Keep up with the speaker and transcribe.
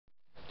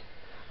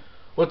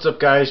What's up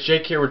guys,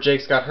 Jake here with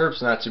Jake's Got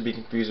Herpes, not to be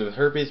confused with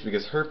herpes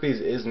because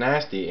herpes is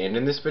nasty. And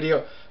in this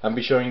video I'll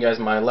be showing you guys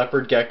my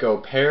leopard gecko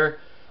pair.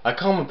 I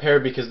call them a pair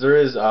because there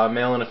is a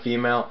male and a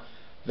female.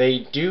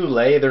 They do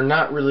lay, they're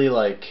not really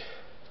like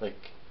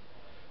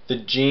the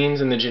genes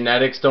and the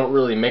genetics don't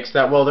really mix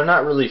that well. They're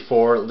not really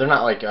they're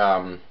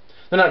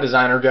not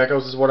designer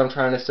geckos is what I'm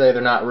trying to say.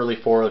 They're not really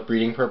for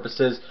breeding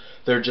purposes.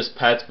 They're just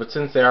pets, but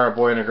since they are a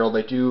boy and a girl,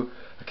 they do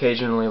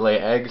occasionally lay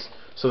eggs.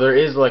 So there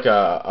is like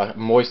a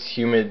moist,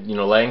 humid,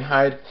 laying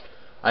hide.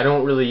 I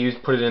don't really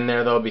put it in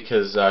there though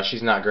because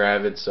she's not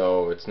gravid,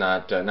 so it's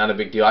not a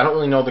big deal. I don't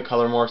really know the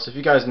color morphs. If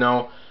you guys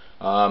know,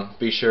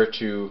 be sure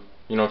to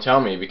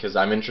tell me because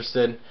I'm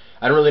interested.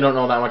 I really don't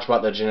know that much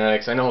about the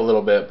genetics. I know a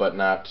little bit, but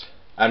I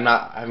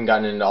haven't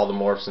gotten into all the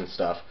morphs and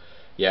stuff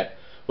yet.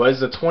 But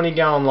it's a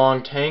 20-gallon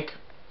long tank.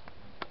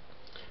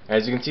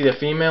 As you can see, the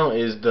female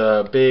is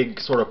the big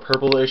sort of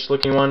purplish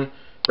looking one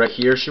right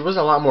here. She was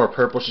a lot more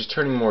purple. She's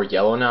turning more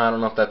yellow now. I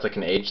don't know if that's like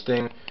an age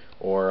thing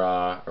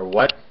or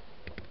what.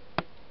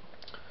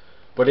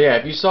 But yeah,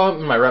 if you saw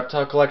in my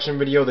reptile collection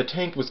video, the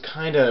tank was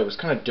kind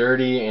of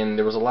dirty and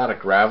there was a lot of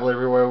gravel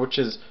everywhere,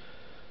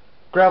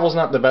 gravel's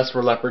not the best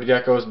for leopard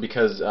geckos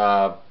because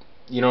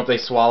if they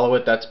swallow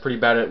it, that's pretty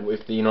bad.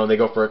 If they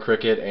go for a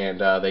cricket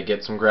and they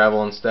get some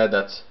gravel instead,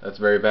 that's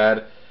very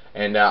bad.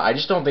 And I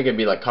just don't think it'd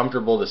be like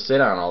comfortable to sit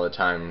on all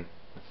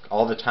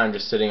the time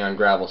just sitting on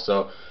gravel.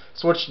 So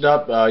switched it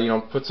up,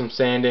 put some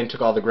sand in,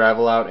 took all the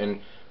gravel out,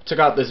 and took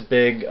out this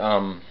big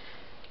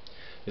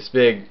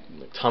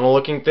tunnel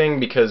looking thing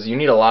because you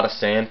need a lot of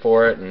sand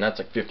for it, and that's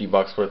like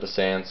 $50 worth of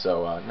sand,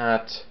 so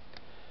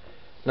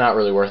not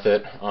really worth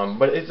it.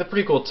 But it's a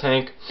pretty cool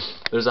tank.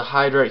 There's a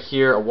hide right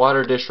here, a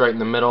water dish right in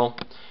the middle,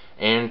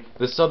 and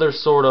this other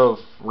sort of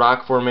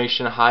rock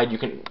formation hide.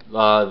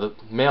 The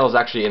male is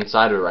actually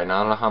inside of it right now.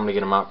 I don't know how I'm gonna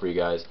get him out for you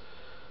guys,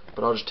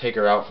 but I'll just take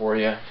her out for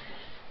you.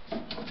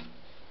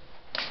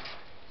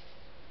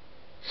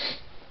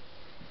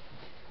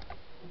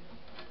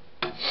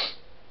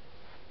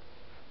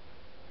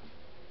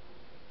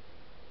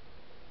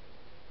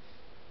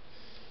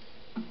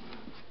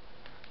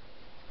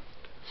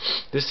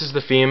 This is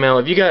the female.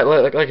 If you guys,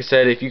 like I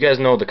said, if you guys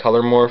know the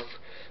color morph,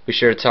 be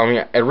sure to tell me.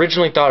 I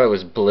originally thought it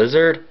was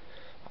Blizzard.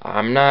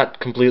 I'm not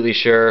completely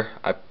sure.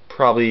 I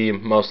probably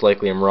most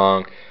likely am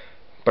wrong,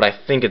 but I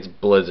think it's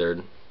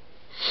Blizzard.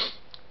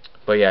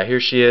 But yeah, here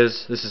she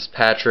is. This is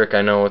Patrick.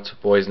 I know it's a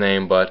boy's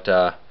name, but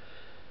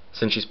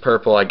since she's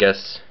purple, I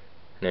guess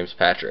her name's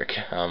Patrick.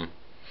 Guess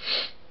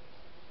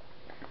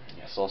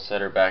I'll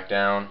set her back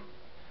down.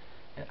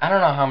 I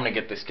don't know how I'm gonna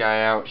get this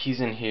guy out. He's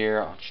in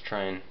here. I'll just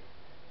try and.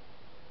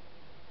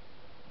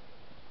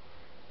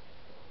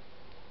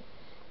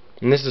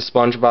 And this is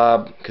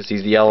SpongeBob, because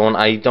he's the yellow one.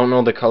 I don't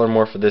know the color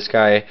morph for this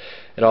guy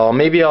at all.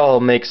 Maybe I'll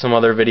make some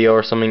other video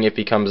or something if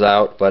he comes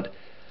out, but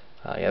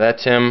yeah,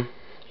 that's him.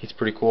 He's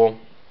pretty cool.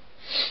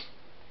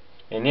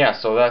 And yeah,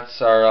 so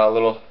that's our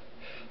little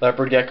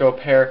leopard gecko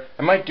pair.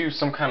 I might do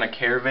some kind of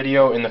care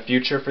video in the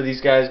future for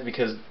these guys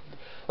because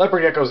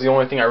leopard gecko is the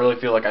only thing I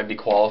really feel like I'd be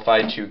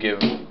qualified to give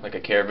like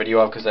a care video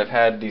of, because I've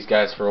had these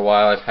guys for a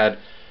while. I've had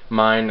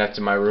mine that's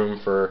in my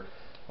room for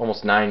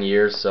almost 9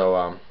 years,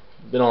 so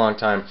been a long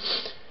time.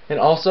 And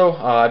also,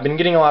 I've been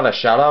getting a lot of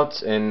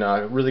shoutouts and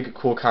really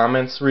cool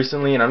comments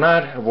recently, and I'm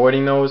not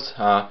avoiding those.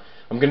 I'm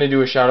going to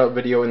do a shoutout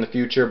video in the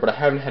future, but I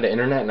haven't had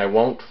internet, and I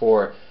won't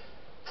for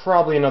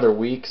probably another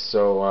week.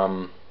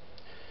 So,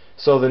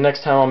 so the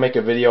next time I'll make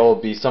a video will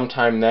be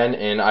sometime then,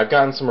 and I've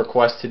gotten some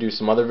requests to do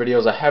some other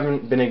videos. I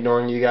haven't been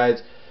ignoring you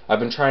guys. I've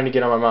been trying to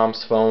get on my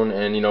mom's phone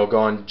and go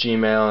on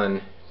Gmail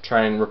and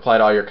try and reply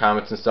to all your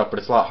comments and stuff, but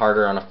it's a lot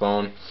harder on a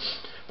phone.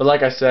 But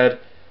like I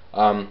said,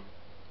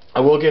 I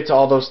will get to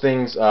all those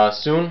things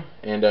soon,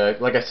 and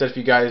like I said, if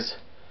you guys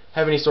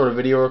have any sort of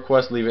video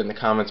requests, leave it in the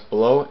comments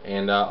below,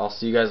 and I'll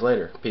see you guys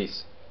later.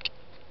 Peace.